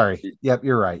 Sorry. Yep,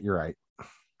 you're right. You're right.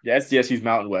 yeah, SDSU's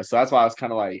Mountain West. So that's why I was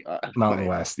kind of like, Mountain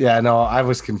West. Yeah, no, I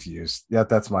was confused. Yeah,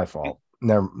 that's my fault.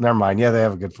 Never mind. Yeah, they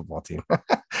have a good football team, but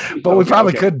we okay,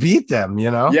 probably okay. could beat them.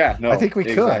 Yeah, I no, think we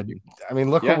could. exactly. I mean,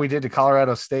 look what Yeah, we did to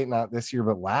Colorado State, not this year,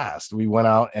 but last. We went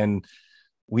out and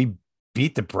we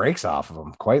beat the brakes off of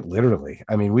them, quite literally.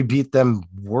 I mean, we beat them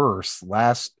worse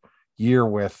last year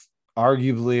with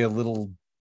arguably a little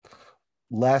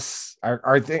less.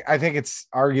 I think it's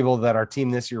arguable that our team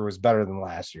this year was better than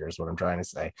last year, is what I'm trying to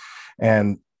say.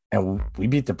 And we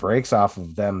beat the brakes off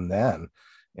of them then.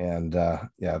 And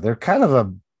yeah, they're kind of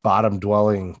a bottom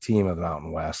dwelling team of the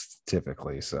Mountain West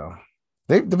typically. So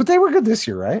but they were good this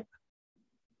year, right?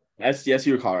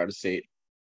 SDSU or Colorado State.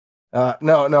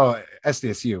 No,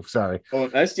 SDSU. Sorry. Well,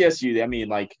 SDSU, I mean,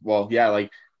 like, well, yeah, like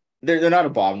they're not a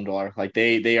bottom dweller. Like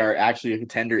they are actually a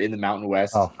contender in the Mountain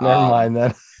West. Oh, never mind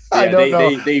then. I Yeah, don't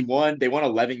know. they won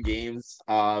 11 games.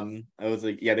 It was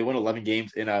like, yeah, they won 11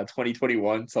 games in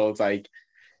 2021. So it's like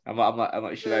I'm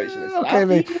like, should I Okay, stop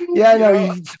man. you? Yeah, no,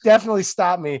 you definitely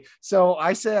stopped me. So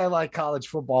I say I like college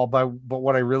football, but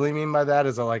what I really mean by that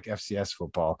is I like FCS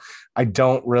football. I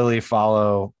don't really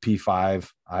follow P5.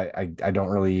 I don't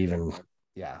really even,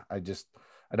 yeah, I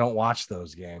don't watch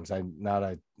those games. I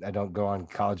don't go on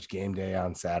college game day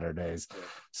on Saturdays.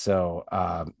 So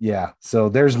yeah, so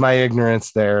there's my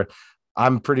ignorance there.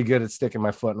 I'm pretty good at sticking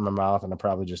my foot in my mouth, and I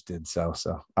probably just did so.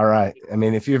 So, all right. I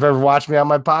mean, if you've ever watched me on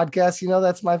my podcast,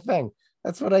 that's my thing.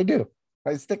 That's what I do.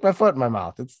 I stick my foot in my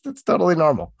mouth. It's totally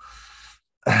normal.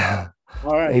 All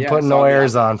right, Ain't yeah. putting So no I mean,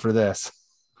 airs on for this.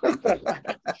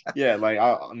 yeah, like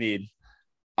I mean,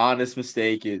 honest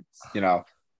mistake. It's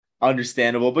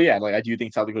understandable, but yeah, like I do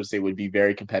think South Dakota State would be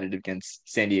very competitive against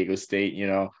San Diego State.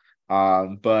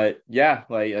 But yeah,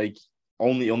 like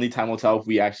only time will tell if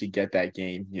we actually get that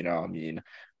game. I mean,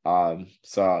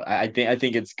 so I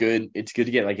think it's good. It's good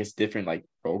to get like it's different like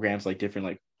programs, like different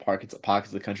like pockets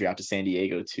of the country out to San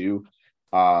Diego too.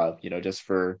 Just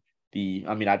for I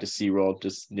mean, not just SeaWorld,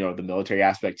 just the military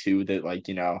aspect too. That like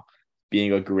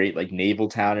being a great like naval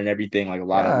town and everything, like a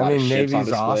lot of Yeah, a I lot of mean, ships on Navy's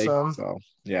display. awesome. So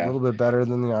A yeah, little bit better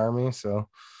than the Army. So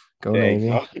go dang. Navy.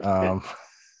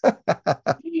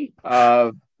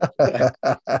 Uh,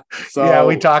 Yeah,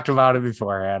 we so talked about it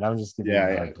beforehand. I'm just giving you yeah,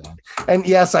 a yeah. hard time. And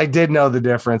yes, I did know the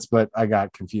difference, but I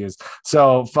got confused.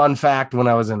 So, fun fact, when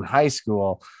I was in high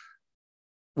school,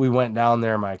 we went down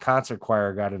there. My concert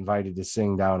choir got invited to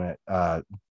sing down at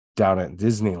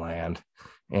Disneyland.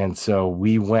 And so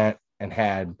we went and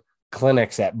had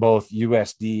clinics at both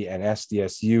USD and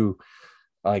SDSU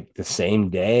like the same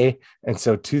day. And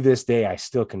so to this day, I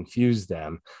still confuse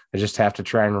them. I just have to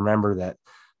try and remember that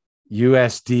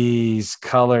USD's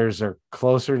colors are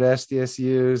closer to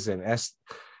SDSU's and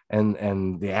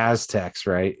the Aztecs,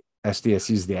 right?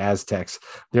 SDSU's the Aztecs.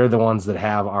 They're the ones that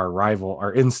have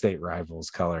our in-state rivals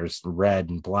colors, red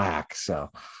and black.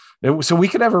 So we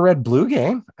could have a red blue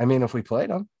game. I mean, if we played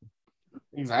them,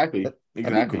 Exactly, that'd be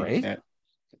exactly. great. Yeah,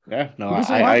 yeah. No, Who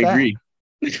doesn't I want that? agree.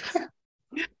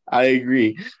 I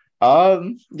agree.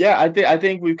 Yeah, I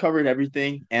think we've covered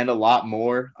everything and a lot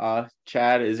more.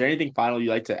 Chad, is there anything final you'd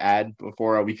like to add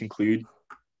before we conclude?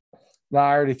 No,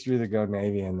 I already threw the Go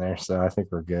Navy in there, so I think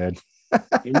we're good.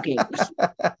 Okay.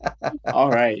 All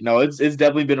right. No, it's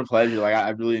definitely been a pleasure. Like I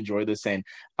really enjoyed this, and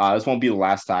this won't be the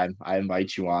last time I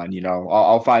invite you on.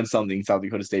 I'll find something South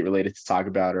Dakota State related to talk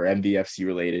about or MVFC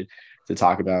related to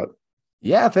talk about.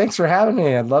 Yeah, thanks for having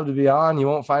me. I'd love to be on. You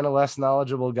won't find a less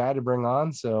knowledgeable guy to bring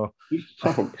on, so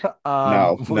Oh,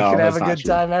 no, we can no, have that's a not good true.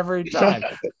 time every time.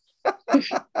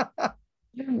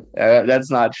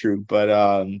 That's not true.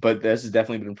 But this has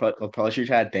definitely been a pleasure,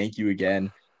 Chad. Thank you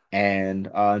again. And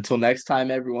until next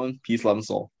time, everyone, peace, love, and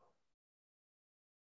soul.